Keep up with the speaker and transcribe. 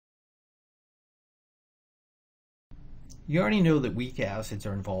You already know that weak acids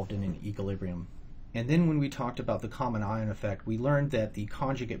are involved in an equilibrium. And then when we talked about the common ion effect, we learned that the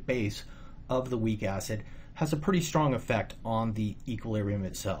conjugate base of the weak acid has a pretty strong effect on the equilibrium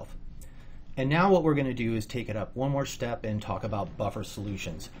itself. And now what we're going to do is take it up one more step and talk about buffer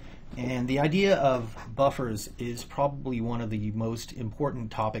solutions. And the idea of buffers is probably one of the most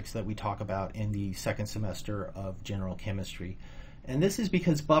important topics that we talk about in the second semester of general chemistry. And this is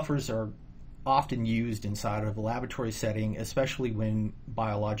because buffers are often used inside of a laboratory setting, especially when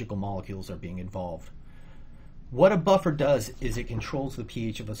biological molecules are being involved. What a buffer does is it controls the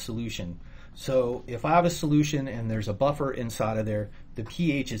pH of a solution. So if I have a solution and there's a buffer inside of there, the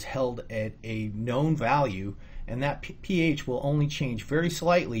pH is held at a known value, and that pH will only change very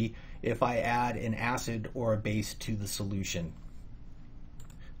slightly if I add an acid or a base to the solution.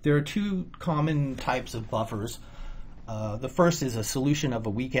 There are two common types of buffers. The first is a solution of a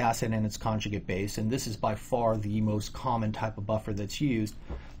weak acid and its conjugate base, and this is by far the most common type of buffer that's used.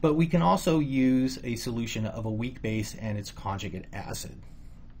 But we can also use a solution of a weak base and its conjugate acid.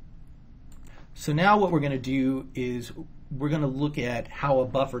 So now what we're going to do is we're going to look at how a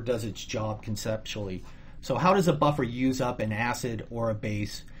buffer does its job conceptually. So how does a buffer use up an acid or a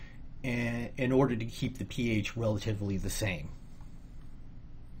base in order to keep the pH relatively the same?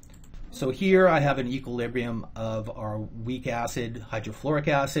 So here I have an equilibrium of our weak acid, hydrofluoric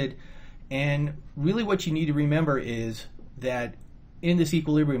acid, and really what you need to remember is that in this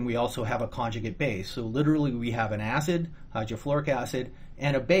equilibrium we also have a conjugate base. So literally we have an acid, hydrofluoric acid,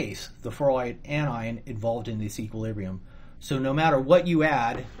 and a base, the fluoride anion, involved in this equilibrium. So no matter what you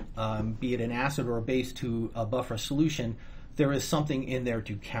add, be it an acid or a base to a buffer solution, there is something in there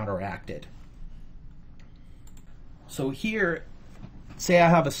to counteract it. So here, say I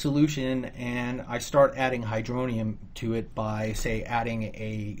have a solution and I start adding hydronium to it by, say, adding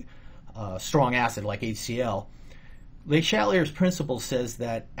a strong acid like HCl. Chatlier's principle says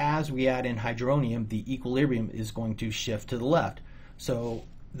that as we add in hydronium, the equilibrium is going to shift to the left. So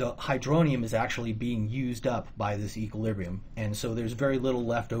the hydronium is actually being used up by this equilibrium, and so there's very little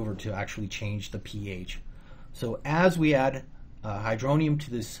left over to actually change the pH. So as we add hydronium to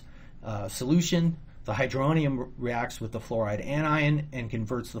this solution, the hydronium reacts with the fluoride anion and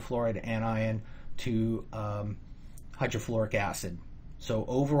converts the fluoride anion to hydrofluoric acid. So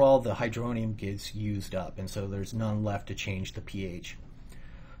overall the hydronium gets used up, and so there's none left to change the pH.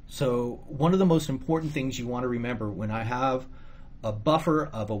 So one of the most important things you want to remember when I have a buffer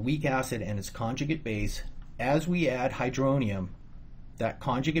of a weak acid and its conjugate base, as we add hydronium, that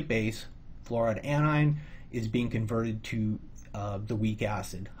conjugate base, fluoride anion, is being converted to the weak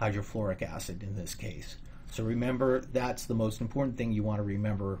acid, hydrofluoric acid in this case. So remember, that's the most important thing you want to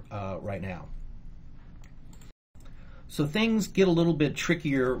remember right now. So things get a little bit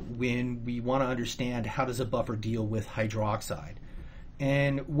trickier when we want to understand how does a buffer deal with hydroxide.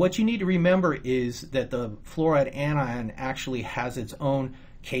 And what you need to remember is that the fluoride anion actually has its own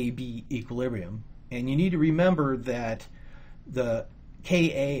Kb equilibrium. And you need to remember that the Ka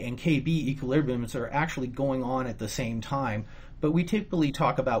and Kb equilibriums are actually going on at the same time, but we typically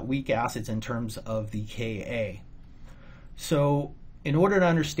talk about weak acids in terms of the Ka. So in order to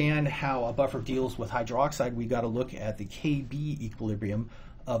understand how a buffer deals with hydroxide, we got to look at the Kb equilibrium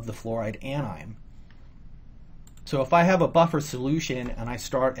of the fluoride anion. So if I have a buffer solution and I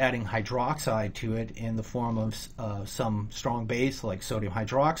start adding hydroxide to it in the form of some strong base like sodium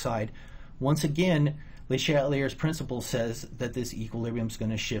hydroxide, once again, Chatlier's principle says that this equilibrium is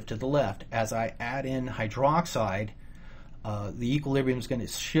going to shift to the left. As I add in hydroxide, the equilibrium is going to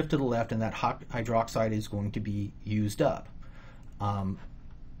shift to the left, and that hydroxide is going to be used up.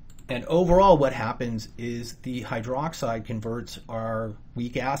 And overall what happens is the hydroxide converts our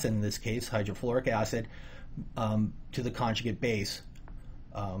weak acid, in this case hydrofluoric acid, to the conjugate base,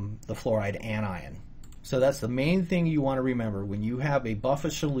 the fluoride anion. So that's the main thing you want to remember. When you have a buffer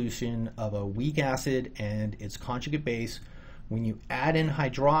solution of a weak acid and its conjugate base, when you add in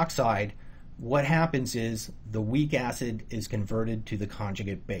hydroxide, what happens is the weak acid is converted to the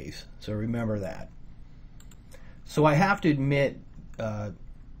conjugate base. So remember that. So I have to admit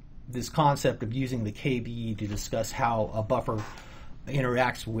this concept of using the Kb to discuss how a buffer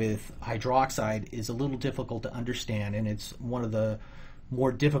interacts with hydroxide is a little difficult to understand, and it's one of the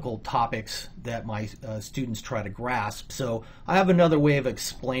more difficult topics that my students try to grasp. So I have another way of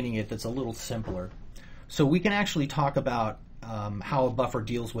explaining it that's a little simpler. So we can actually talk about how a buffer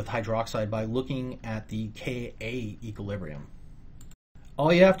deals with hydroxide by looking at the Ka equilibrium.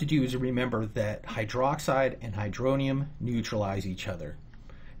 All you have to do is remember that hydroxide and hydronium neutralize each other.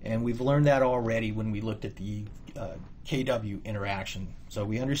 And we've learned that already when we looked at the Kw interaction. So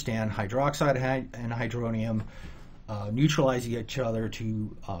we understand hydroxide and hydronium neutralize each other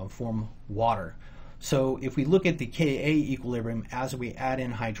to form water. So if we look at the Ka equilibrium, as we add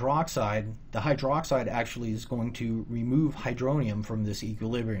in hydroxide, the hydroxide actually is going to remove hydronium from this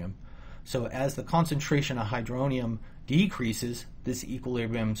equilibrium. So as the concentration of hydronium decreases, this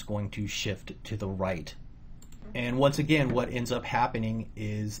equilibrium is going to shift to the right. And once again, what ends up happening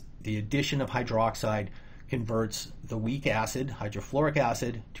is the addition of hydroxide converts the weak acid, hydrofluoric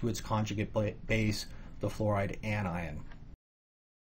acid, to its conjugate base, the fluoride anion.